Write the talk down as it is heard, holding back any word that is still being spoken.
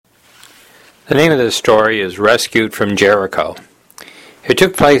The name of this story is Rescued from Jericho. It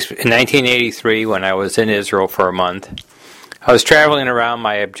took place in 1983 when I was in Israel for a month. I was traveling around.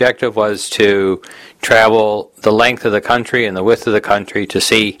 My objective was to travel the length of the country and the width of the country to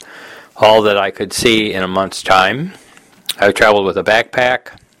see all that I could see in a month's time. I traveled with a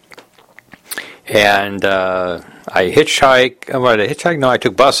backpack, and I hitchhiked. No, I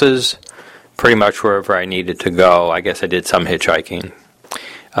took buses pretty much wherever I needed to go. I guess I did some hitchhiking.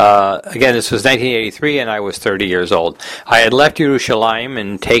 Again, this was 1983, and I was 30 years old. I had left Yerushalayim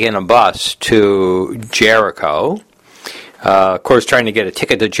and taken a bus to Jericho. Of course, trying to get a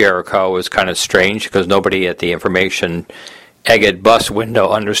ticket to Jericho was kind of strange because nobody at the information Egged bus window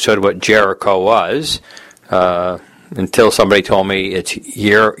understood what Jericho was until somebody told me it's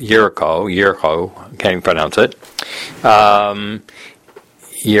Jericho, I can't even pronounce it.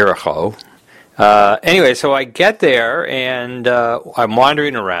 Jericho. Anyway, so I get there, and I'm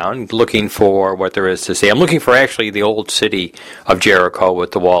wandering around looking for what there is to see. I'm looking for actually the old city of Jericho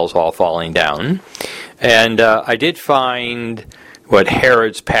with the walls all falling down. And I did find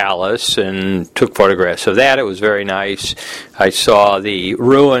Herod's palace and took photographs of that. It was very nice. I saw the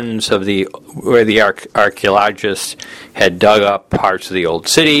ruins of where the archaeologists had dug up parts of the old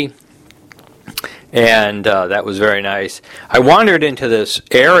city. And that was very nice. I wandered into this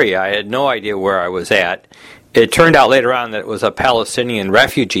area. I had no idea where I was at. It turned out later on that it was a Palestinian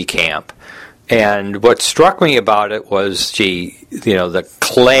refugee camp. And what struck me about it was the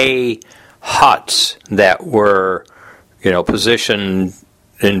clay huts that were, positioned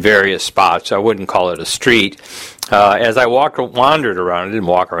in various spots. I wouldn't call it a street. As I wandered around, I didn't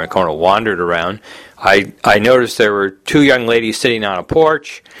walk around, I kind of wandered around, I noticed there were two young ladies sitting on a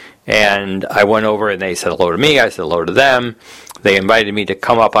porch. And I went over and they said hello to me. I said hello to them. They invited me to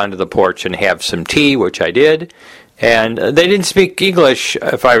come up onto the porch and have some tea, which I did. And they didn't speak English,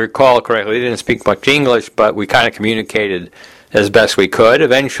 if I recall correctly. They didn't speak much English, but we kind of communicated as best we could.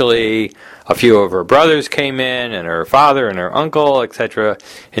 Eventually, a few of her brothers came in, and her father and her uncle, etc.,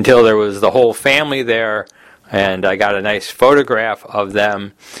 until there was the whole family there. And I got a nice photograph of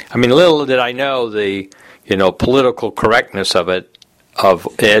them. I mean, little did I know the, political correctness of it,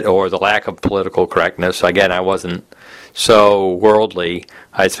 or the lack of political correctness. Again, I wasn't so worldly.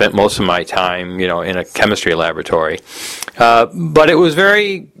 I spent most of my time, in a chemistry laboratory. But it was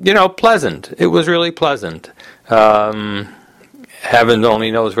very, pleasant. It was really pleasant. Heaven only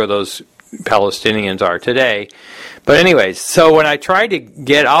knows where those Palestinians are today. But anyways, so when I tried to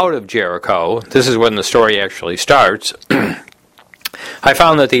get out of Jericho, this is when the story actually starts, I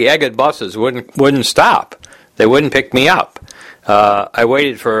found that the Egged buses wouldn't stop. They wouldn't pick me up. I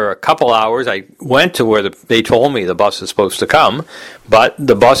waited for a couple hours. I went to where they told me the bus is supposed to come, but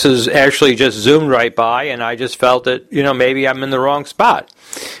the buses actually just zoomed right by, and I just felt that, maybe I'm in the wrong spot.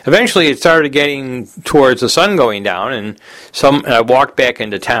 Eventually, it started getting towards the sun going down, and I walked back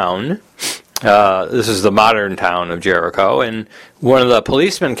into town. This is the modern town of Jericho, and one of the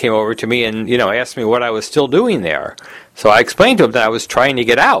policemen came over to me and, asked me what I was still doing there. So I explained to him that I was trying to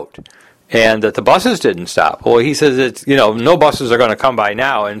get out, and that the buses didn't stop. Well, he says it's no buses are going to come by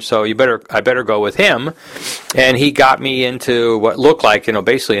now, and so I better go with him. And he got me into what looked like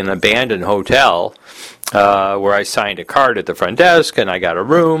basically an abandoned hotel, where I signed a card at the front desk and I got a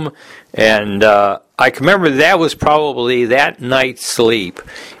room. And I can remember that night's sleep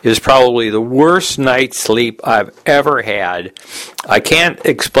is probably the worst night's sleep I've ever had. I can't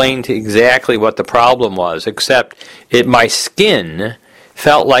explain to exactly what the problem was, except my skin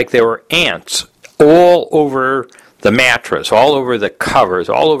felt like there were ants all over the mattress, all over the covers,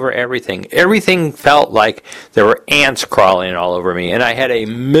 all over everything. Everything felt like there were ants crawling all over me, and I had a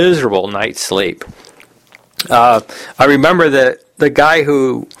miserable night's sleep. I remember that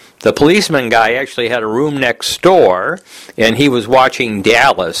the policeman guy actually had a room next door, and he was watching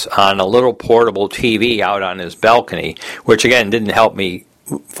Dallas on a little portable TV out on his balcony, which again didn't help me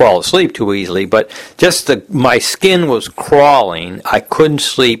fall asleep too easily, but just my skin was crawling. I couldn't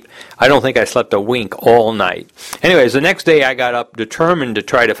sleep. I don't think I slept a wink all night. Anyways, the next day I got up determined to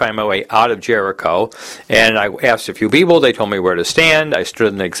try to find my way out of Jericho, and I asked a few people. They told me where to stand. I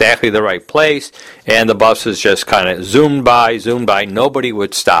stood in exactly the right place, and the buses just kind of zoomed by. Nobody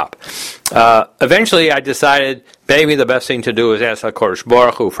would stop. Eventually I decided maybe the best thing to do is ask HaKadosh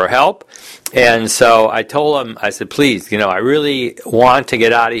Baruch Hu for help. And so I told him, I said, please, I really want to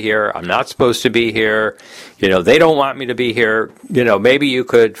get out of here. I'm not supposed to be here. They don't want me to be here. Maybe you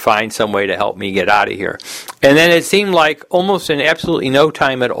could find some way to help me get out of here. And then it seemed like almost in absolutely no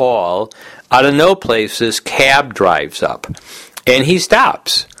time at all, out of no place, this cab drives up. And he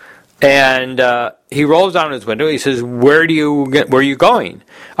stops. And he rolls down his window. He says, where are you going?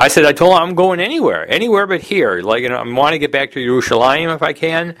 I said, I told him I'm going anywhere but here. Like, I want to get back to Yerushalayim if I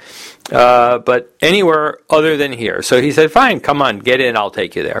can, but anywhere other than here. So he said, fine, come on, get in, I'll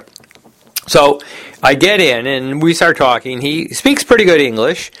take you there. So I get in, and we start talking. He speaks pretty good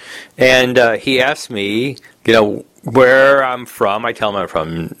English, and he asks me, where I'm from. I tell him I'm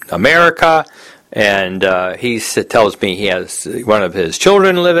from America, and he tells me he has one of his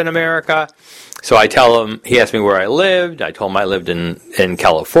children live in America. So I tell him, he asked me where I lived. I told him I lived in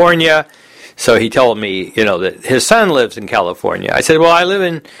California. So he told me, that his son lives in California. I said, well, I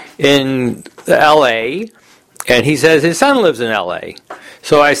live in L.A., and he says his son lives in L.A.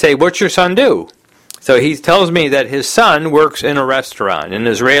 So I say, what's your son do? So he tells me that his son works in a restaurant, an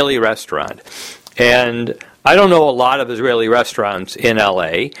Israeli restaurant. And I don't know a lot of Israeli restaurants in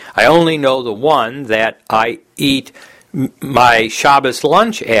L.A. I only know the one that I eat my Shabbos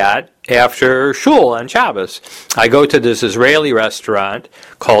lunch at after shul on Shabbos. I go to this Israeli restaurant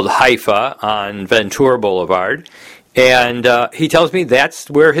called Haifa on Ventura Boulevard, and he tells me that's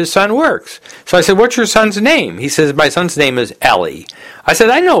where his son works. So I said, what's your son's name? He says, my son's name is Ellie. I said,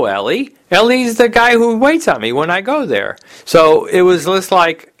 I know Ellie. Ellie's the guy who waits on me when I go there. So it was just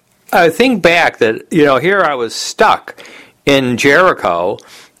like, I think back that, here I was stuck in Jericho,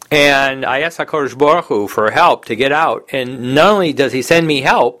 and I asked HaKadosh Baruch Hu for help to get out. And not only does he send me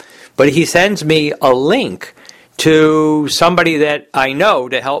help, but he sends me a link to somebody that I know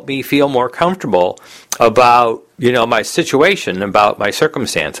to help me feel more comfortable about, my situation, about my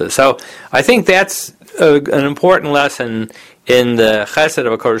circumstances. So I think that's an important lesson in the chesed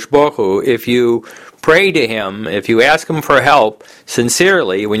of HaKadosh Baruch Hu. If you pray to him, if you ask him for help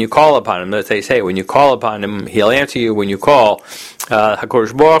sincerely, when you call upon him, as they say, when you call upon him, he'll answer you when you call.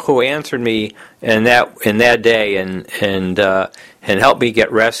 HaKadosh Baruch Hu answered me in that day and helped me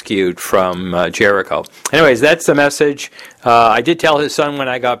get rescued from Jericho. Anyways, that's the message. I did tell his son when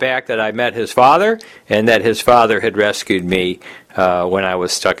I got back that I met his father and that his father had rescued me when I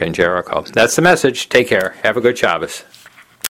was stuck in Jericho. That's the message. Take care. Have a good Shabbos.